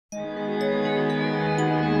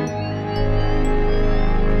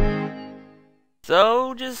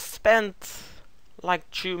So just spent like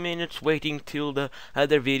 2 minutes waiting till the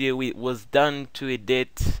other video was done to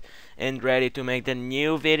edit and ready to make the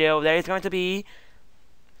new video. There is going to be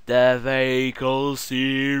the vehicle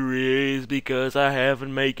series because I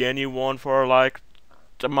haven't made any one for like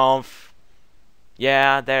a month.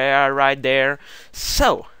 Yeah, they are right there.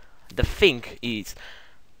 So the thing is,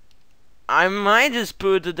 I might just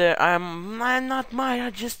put there. I not might. I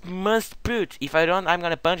just must put. If I don't, I'm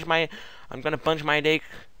gonna punch my dick,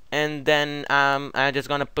 and then I'm just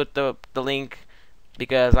gonna put the link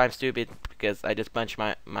because I'm stupid because I just punched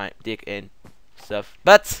my dick in stuff.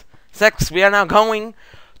 But sex, we are now going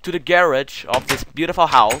to the garage of this beautiful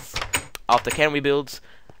house of the Can We Build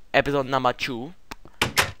episode number 2,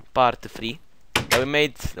 part 3. We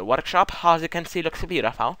made the workshop, as you can see, looks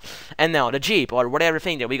beautiful. And now the jeep, or whatever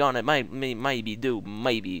thing that we're gonna maybe do,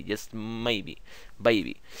 just maybe,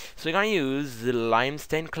 baby. So we're gonna use the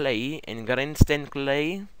limestone clay and grindstone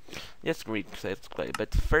clay. Just grindstone clay.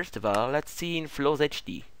 But first of all, let's see in Flows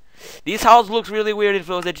HD. This house looks really weird in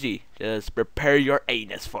Flows HD. Just prepare your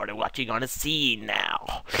anus for what you're gonna see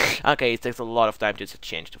now. Okay, it takes a lot of time to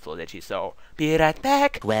change to Flows HD, so be right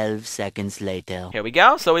back. 12 seconds later. Here we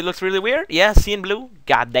go. So it looks really weird. Yeah, see in blue.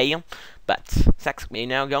 Goddamn. But sex, we're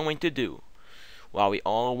now going to do what we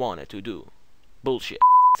all wanted to do. Bullshit.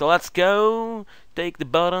 So let's go take the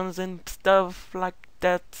buttons and stuff like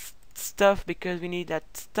that stuff because we need that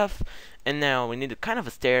stuff. And now we need a kind of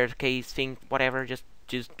a staircase thing, whatever, just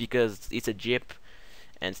because it's a jeep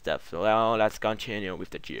and stuff. So well, let's continue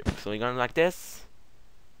with the jeep. So we're going like this.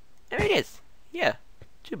 There it is. Yeah,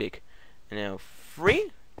 too big. And now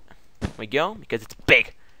 3. We go because it's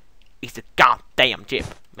big. It's a goddamn jeep.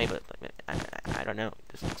 Maybe I don't know.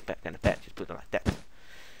 This looks kind of bad. Just put it like that.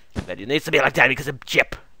 But it needs to be like that because it's a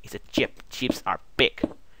jeep. It's a jeep. Jeeps are big.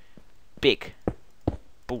 Big.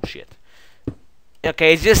 Bullshit.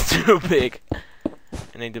 Okay, it's just too big.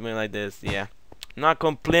 I need to be like this. Yeah. Not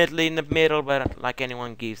completely in the middle, but like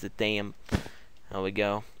anyone gives a damn. There we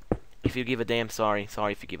go. If you give a damn, sorry.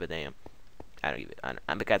 Sorry if you give a damn. I don't give it.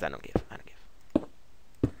 Because I don't give. I don't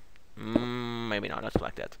give. Maybe not. Let's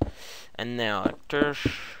like that. And now like this,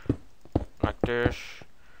 like this,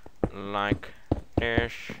 like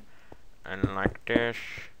this, and like this.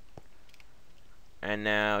 And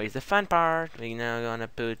now is the fun part. We're now gonna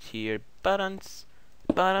put here buttons,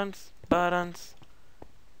 buttons, buttons,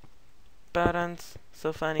 buttons.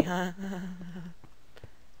 So funny, huh?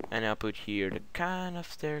 And I'll put here the kind of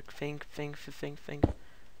stair thing. Here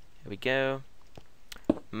we go.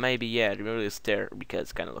 Maybe, yeah, really stair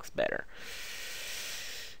because it kind of looks better.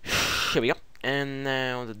 Here we go. And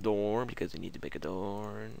now the door, because we need to make a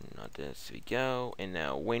door. Not this. Here we go. And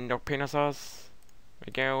now window penises. Here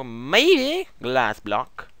we go. Maybe glass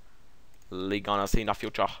block. We're gonna see in the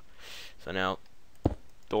future. So now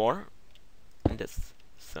door and this.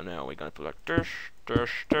 So now we're gonna put like this, this,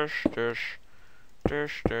 this, this,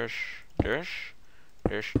 this, this, this,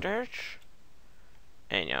 this, this.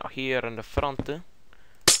 And now here in the front.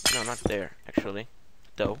 No, not there, actually.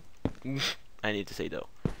 Though. I need to say though.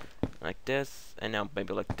 Like this, and now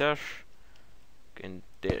maybe like this. And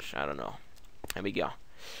this, I don't know. There we go.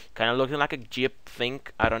 Kinda looking like a jeep thing,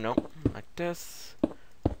 I don't know. Like this.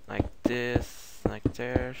 Like this. Like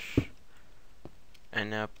this. And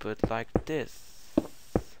now put like this.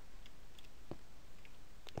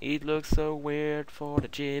 It looks so weird for the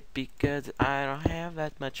jeep because I don't have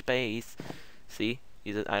that much space. See?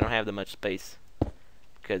 I don't have that much space.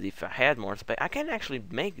 Because if I had more space, I can actually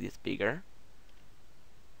make this bigger.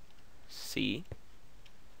 See?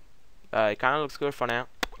 It kinda looks good for now.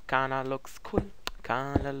 Kinda looks cool.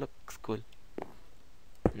 Kinda looks cool.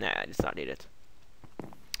 Nah, I just not need it.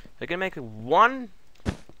 So I can make it one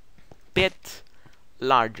bit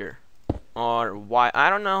larger. Or why? I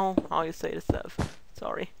don't know how you say this stuff.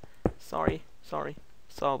 Sorry. Sorry.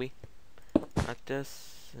 Like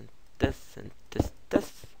this, and this, and this,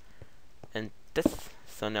 and this.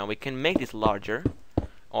 So now we can make this larger,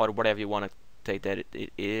 or whatever you want to take that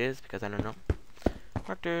it is, because I don't know.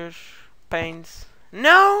 Like this, paints.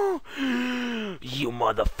 No! You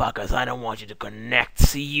motherfuckers, I don't want you to connect.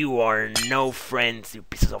 See, you are no friends, you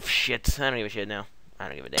pieces of shit. I don't give a shit now. I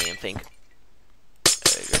don't give a damn thing.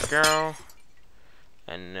 There you go.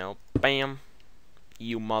 And now, bam.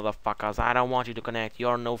 You motherfuckers, I don't want you to connect.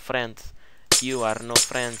 You're no friends. You are no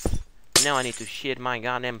friends. Now I need to shit my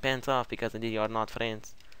goddamn pants off because indeed you are not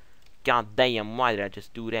friends. God damn, why did I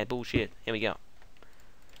just do that bullshit? Here we go.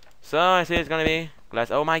 So I see it's gonna be glass.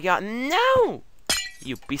 Oh my god, no!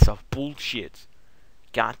 You piece of bullshit.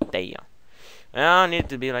 God damn. I need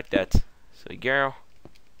to be like that. So girl,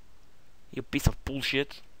 you piece of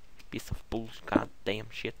bullshit. Piece of bullshit. Goddamn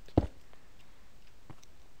shit.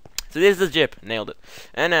 So this is the Jeep. Nailed it.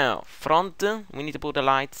 And now, front. We need to put the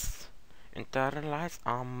lights. Internal lights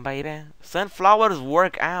on, baby. Sunflowers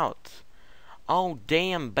work out. Oh,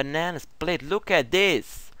 damn. Banana split. Look at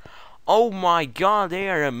this. Oh my god, they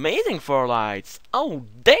are amazing for lights. Oh,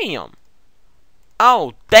 damn.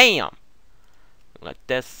 Oh, damn. Like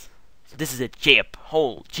this. This is a Jeep.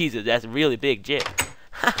 Oh, Jesus, that's a really big Jeep.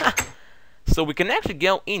 So we can actually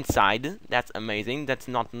go inside. That's amazing. That's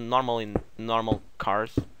not normal in normal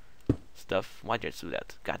cars stuff. Why did I do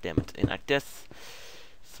that? God damn it. And like this.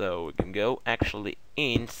 So we can go actually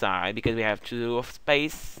inside because we have 2 of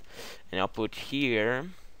space. And I'll put here.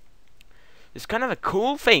 It's kind of a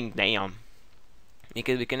cool thing, damn.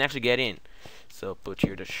 Because we can actually get in. So put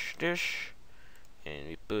here the dish. And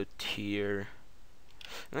we put here.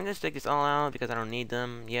 Let me just take this all out because I don't need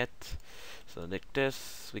them yet. So like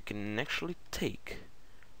this, we can actually take.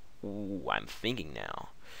 Ooh, I'm thinking now.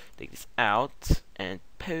 Take this out and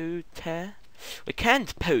put. We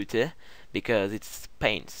can't put because it's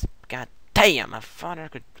paints. God damn! I thought I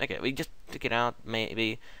could. Okay, we just take it out.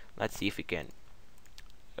 Maybe. Let's see if we can.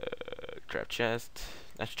 Trap chest.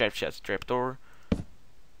 That's trap chest. Trap door.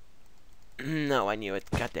 No, I knew it.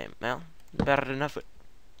 God damn. Well, better than nothing.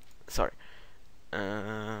 Sorry.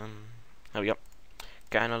 There we go.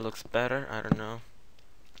 Kinda looks better. I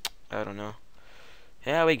don't know.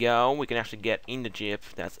 Here we go. We can actually get in the Jeep.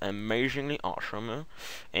 That's amazingly awesome.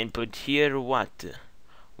 And put here what?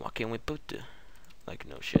 What can we put? Like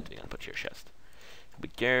no shit. We're gonna put your chest. Here we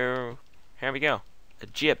go. Here we go. A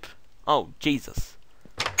Jeep. Oh Jesus.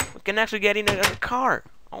 We can actually get in a car.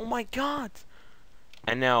 Oh my god.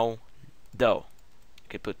 And now, though. You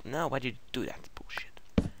can put. No, why'd you do that? Bullshit.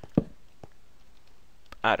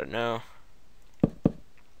 I don't know.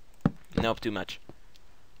 Nope, too much.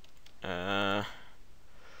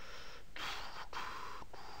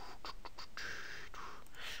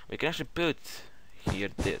 We can actually put here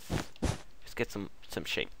this. Just get some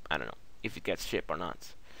shape. I don't know if it gets shape or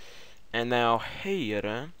not. And now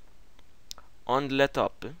here on the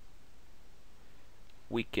top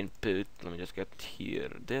we can put. Let me just get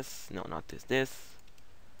here this. No, not this. This.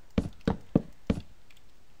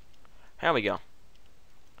 Here we go.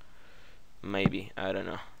 Maybe, I don't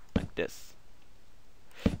know, like this.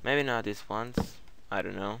 Maybe not this once, I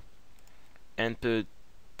don't know. And put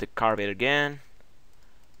the carpet again,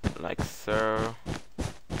 like so.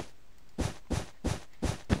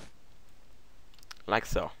 Like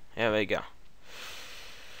so, here we go.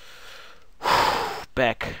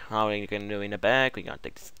 Back, how are we gonna do in the back? We're gonna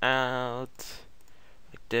take this out,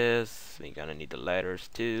 like this. We're gonna need the letters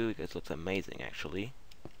too, because it looks amazing actually.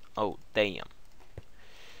 Oh, damn.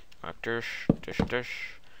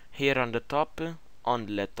 Here on the top, on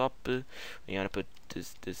the top, we're gonna put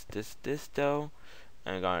this though.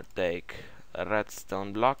 I'm gonna take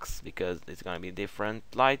redstone blocks because it's gonna be different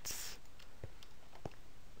lights.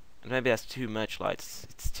 And maybe that's too much lights.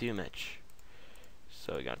 It's too much.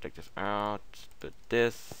 So we're gonna take this out, put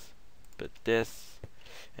this,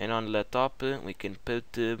 and on the top we can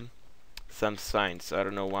put some signs. I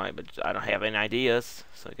don't know why, but I don't have any ideas.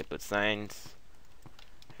 So we can put signs.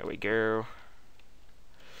 Here we go.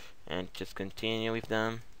 And just continue with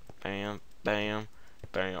them. Bam, bam,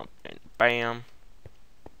 bam, and bam.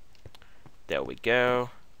 There we go.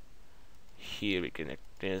 Here we connect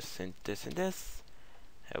this and this and this.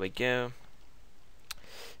 Here we go.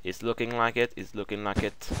 It's looking like it. It's looking like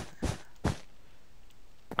it.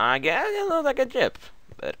 I guess it looks like a Jeep,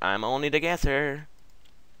 but I'm only the guesser.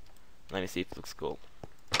 Let me see if it looks cool.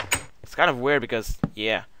 It's kind of weird because,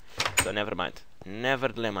 yeah. So never mind. Never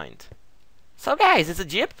mind. So guys, it's a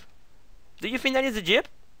Jeep. Do you think that is a Jeep?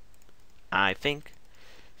 I think.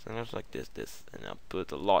 So it looks like this, and I'll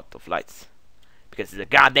put a lot of lights because it's a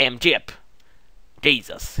goddamn Jeep.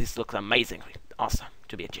 Jesus, this looks amazingly awesome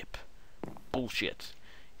to be a Jeep. Bullshit.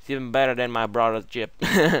 It's even better than my brother's Jeep.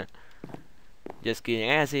 Just kidding,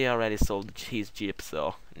 as he already sold his Jeep,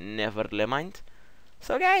 so never mind.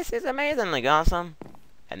 So guys, it's amazingly awesome.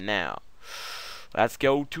 And now, let's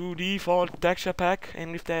go to default texture pack,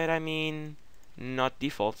 and with that I mean not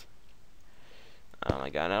default. Oh my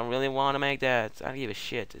god, I don't really want to make that. I don't give a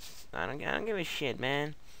shit. I don't give a shit,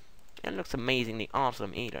 man. It looks amazingly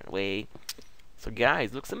awesome either way. So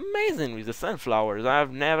guys, looks amazing with the sunflowers.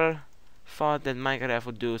 I've never thought that Minecraft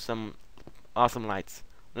would do some awesome lights.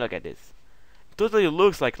 Look at this. Totally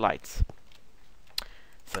looks like lights.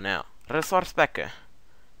 So now, resource pack.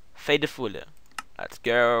 Fade full. Let's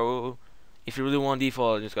go. If you really want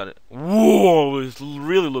default, just gotta. Whoa! This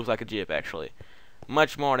really looks like a Jeep actually.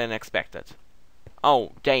 Much more than expected.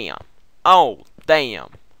 Oh damn. Oh damn.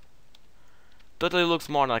 totally looks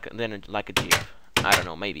more like a Jeep. I don't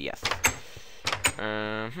know, maybe yes.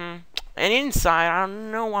 And inside, I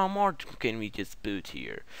don't know what more can we just put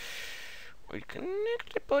here. We can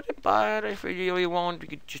actually put a bed if we really want. We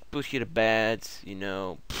could just put here the beds, you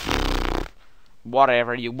know,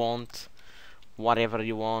 whatever you want, whatever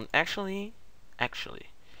you want. Actually,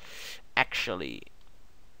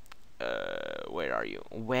 where are you?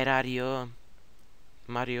 Where are you,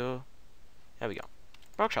 Mario? There we go.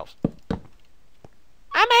 Bookshelves.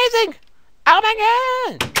 Amazing! Oh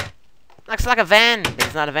my god! Looks like a van, but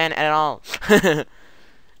it's not a van at all.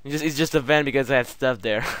 It's just a van because I had stuff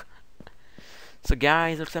there. So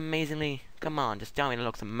guys, it looks amazingly. Come on, just tell me it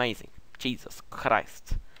looks amazing. Jesus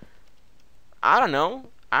Christ. I don't know.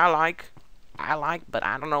 I like, but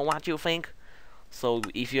I don't know what you think. So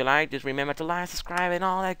if you like, just remember to like, subscribe, and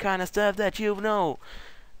all that kind of stuff that you know.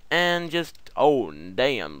 And just, oh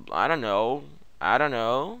damn, I don't know.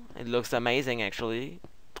 It looks amazing actually.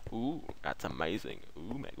 Ooh, that's amazing.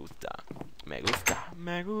 Ooh, me gusta.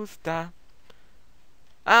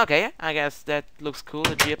 Okay, I guess that looks cool,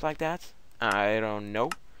 a Jeep like that. I don't know.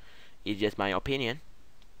 It's just my opinion.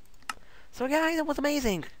 So guys, that was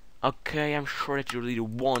amazing. Okay, I'm sure that you really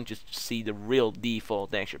want just to see the real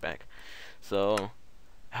default texture pack. So,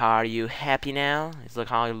 are you happy now? It's like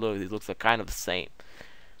how it looks. It looks like kind of the same.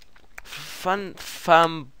 Fun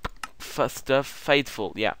stuff,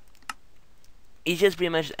 faithful, yeah. It's just pretty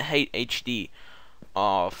much HD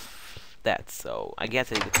of that, so I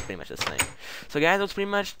guess it's pretty much the same. So guys, that's pretty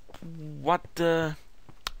much what the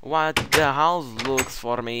house looks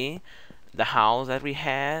for me. The house that we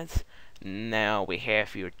had. Now we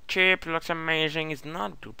have your chip. Looks amazing. It's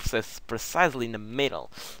not precisely in the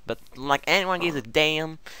middle, but like anyone gives a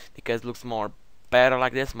damn because it looks more better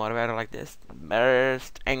like this,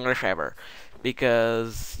 best English ever.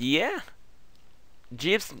 Because yeah,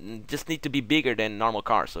 Jeeps just need to be bigger than normal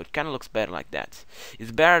cars, so it kind of looks better like that.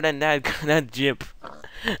 It's better than that Jeep.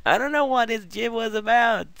 I don't know what this Jeep was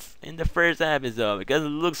about in the first episode because it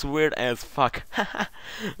looks weird as fuck.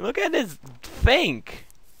 Look at this thing.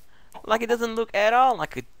 Like it doesn't look at all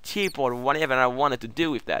like a Jeep or whatever I wanted to do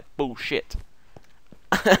with that bullshit.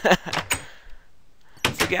 So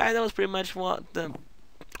guys, that was pretty much what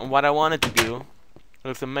I wanted to do. It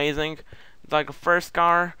looks amazing. It's like a first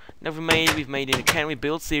car that we've made in the Can We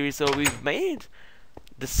Build series, so we've made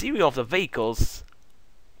the series of the vehicles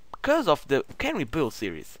because of the Can We Build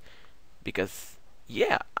series. Because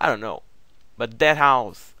yeah, I don't know. But that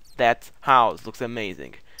house looks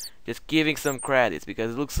amazing. Just giving some credits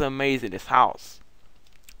because it looks amazing, this house.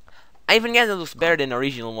 I even guess it looks better than the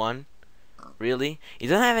original one. Really? It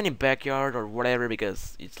doesn't have any backyard or whatever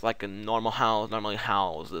because it's like a normal house. Normally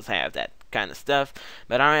houses have that kind of stuff.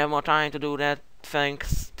 But I don't have more time to do that,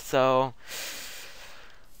 thanks. So,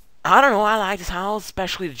 I don't know, I like this house,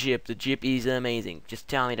 especially the Jeep. The Jeep is amazing. Just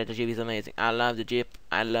tell me that the Jeep is amazing. I love the Jeep.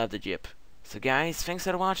 So guys, thanks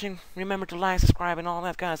for watching. Remember to like, subscribe, and all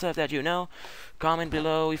that kind of stuff that you know. Comment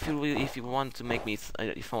below if you want to make me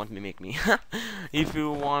if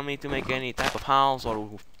you want me to make any type of house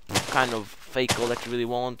or kind of vehicle that you really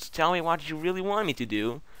want. Tell me what you really want me to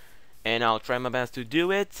do, and I'll try my best to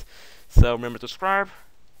do it. So remember to subscribe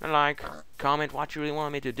and like, comment what you really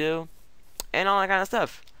want me to do, and all that kind of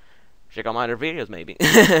stuff. Check out my other videos maybe.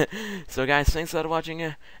 So guys, thanks for watching.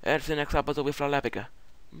 See you next episode with Flalepica.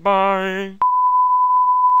 Bye.